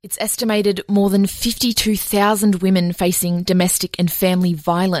It's estimated more than 52,000 women facing domestic and family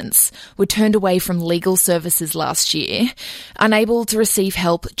violence were turned away from legal services last year, unable to receive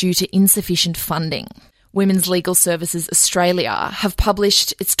help due to insufficient funding. Women's Legal Services Australia have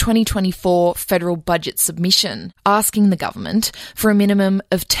published its 2024 federal budget submission, asking the government for a minimum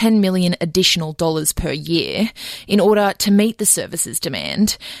of $10 million additional dollars per year in order to meet the service's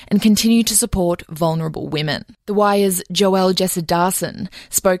demand and continue to support vulnerable women. The Wire's Joelle Jesser-Darson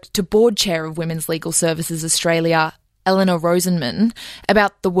spoke to Board Chair of Women's Legal Services Australia, Eleanor Rosenman,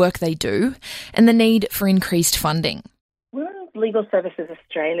 about the work they do and the need for increased funding. Legal Services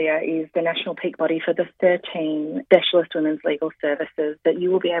Australia is the national peak body for the 13 specialist women's legal services that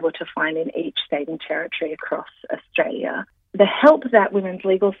you will be able to find in each state and territory across Australia. The help that Women's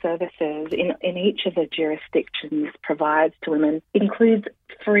Legal Services in each of the jurisdictions provides to women includes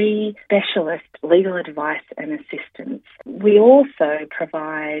free specialist legal advice and assistance. We also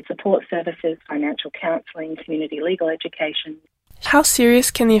provide support services, financial counselling, community legal education. How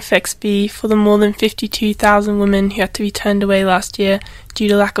serious can the effects be for the more than 52,000 women who had to be turned away last year due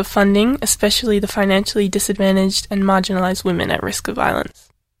to lack of funding, especially the financially disadvantaged and marginalised women at risk of violence?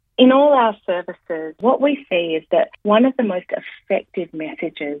 In all our services, what we see is that one of the most effective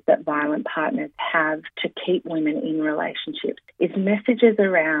messages that violent partners have to keep women in relationships is messages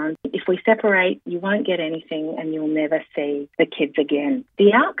around, if we separate, you won't get anything and you'll never see the kids again.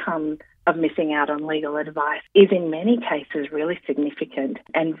 The outcome of missing out on legal advice is in many cases really significant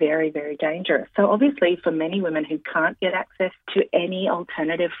and very, very dangerous. So obviously for many women who can't get access to any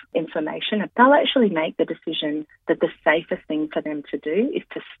alternative information, they'll actually make the decision that the safest thing for them to do is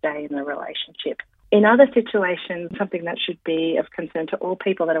to stay in the relationship. In other situations, something that should be of concern to all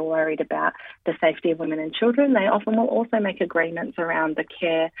people that are worried about the safety of women and children, they often will also make agreements around the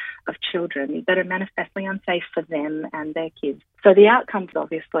care of children that are manifestly unsafe for them and their kids. So the outcomes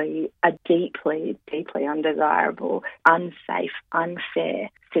obviously are deeply, deeply undesirable, unsafe, unfair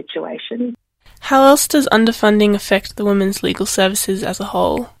situations. How else does underfunding affect the women's legal services as a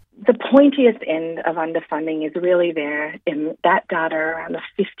whole? The pointiest end of underfunding is really there in that data around the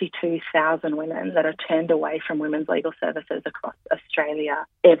 52,000 women that are turned away from women's legal services across Australia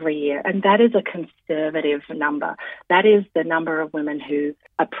every year. And that is a conservative number. That is the number of women who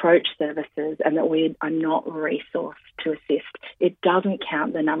approach services and that we are not resourced to assist. It doesn't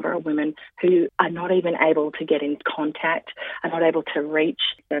count the number of women who are not even able to get in contact, are not able to reach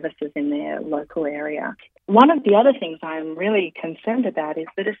services in their local area. One of the other things I'm really concerned about is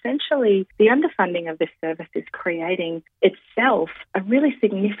that essentially the underfunding of this service is creating itself a really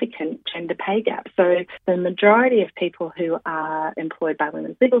significant gender pay gap. So the majority of people who are employed by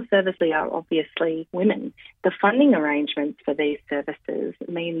Women's Legal Services are obviously women. The funding arrangements for these services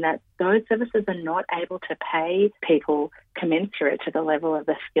mean that those services are not able to pay people commensurate to the level of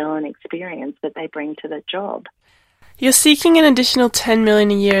the skill and experience that they bring to the job. You're seeking an additional $10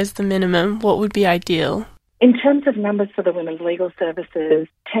 million a year as the minimum. What would be ideal? In terms of numbers for the Women's Legal Services,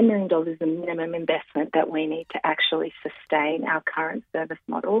 $10 million is the minimum investment that we need to actually sustain our current service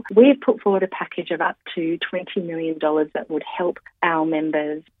model. We've put forward a package of up to $20 million that would help our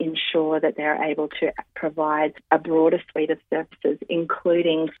members ensure that they're able to provide a broader suite of services,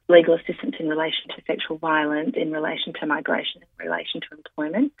 including legal assistance in relation to sexual violence, in relation to migration, in relation to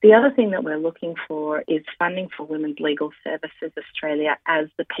employment. The other thing that we're looking for is funding for Women's Legal Services Australia as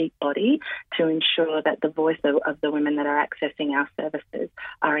the peak body to ensure that the voice of the women that are accessing our services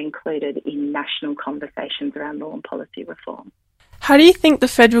are included in national conversations around law and policy reform. How do you think the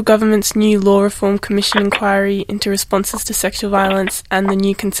federal government's new Law Reform Commission inquiry into responses to sexual violence and the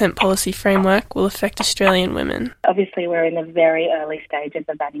new consent policy framework will affect Australian women? Obviously, we're in the very early stages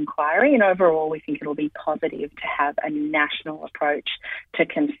of that inquiry, and overall we think it'll be positive to have a national approach to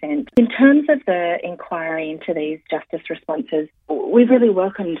consent. In terms of the inquiry into these justice responses, we've really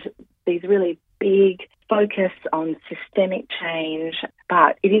welcomed these really big focus on systemic change,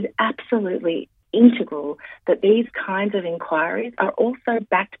 but it is absolutely integral that these kinds of inquiries are also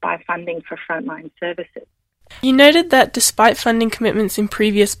backed by funding for frontline services. You noted that despite funding commitments in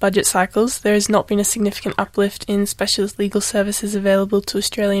previous budget cycles, there has not been a significant uplift in specialist legal services available to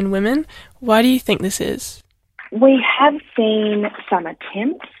Australian women. Why do you think this is? We have seen some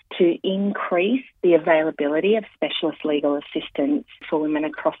attempts to increase the availability of specialist legal assistance for women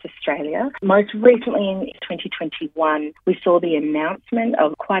across Australia. Most recently in 2021, we saw the announcement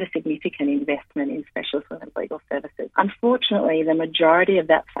of quite a significant investment in specialist women's legal services. Unfortunately, the majority of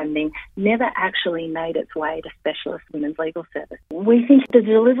that funding never actually made its way to specialist women's legal services. We think the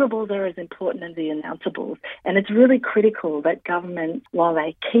deliverables are as important as the announceables, and it's really critical that government, while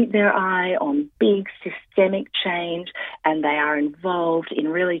they keep their eye on big systemic change and they are involved in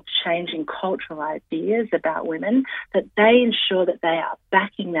really changing cultural ideas about women, that they ensure that they are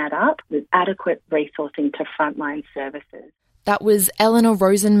backing that up with adequate resourcing to frontline services. That was Eleanor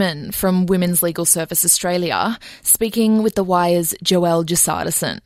Rosenman from Women's Legal Service Australia, speaking with The Wire's Joelle Jasardison.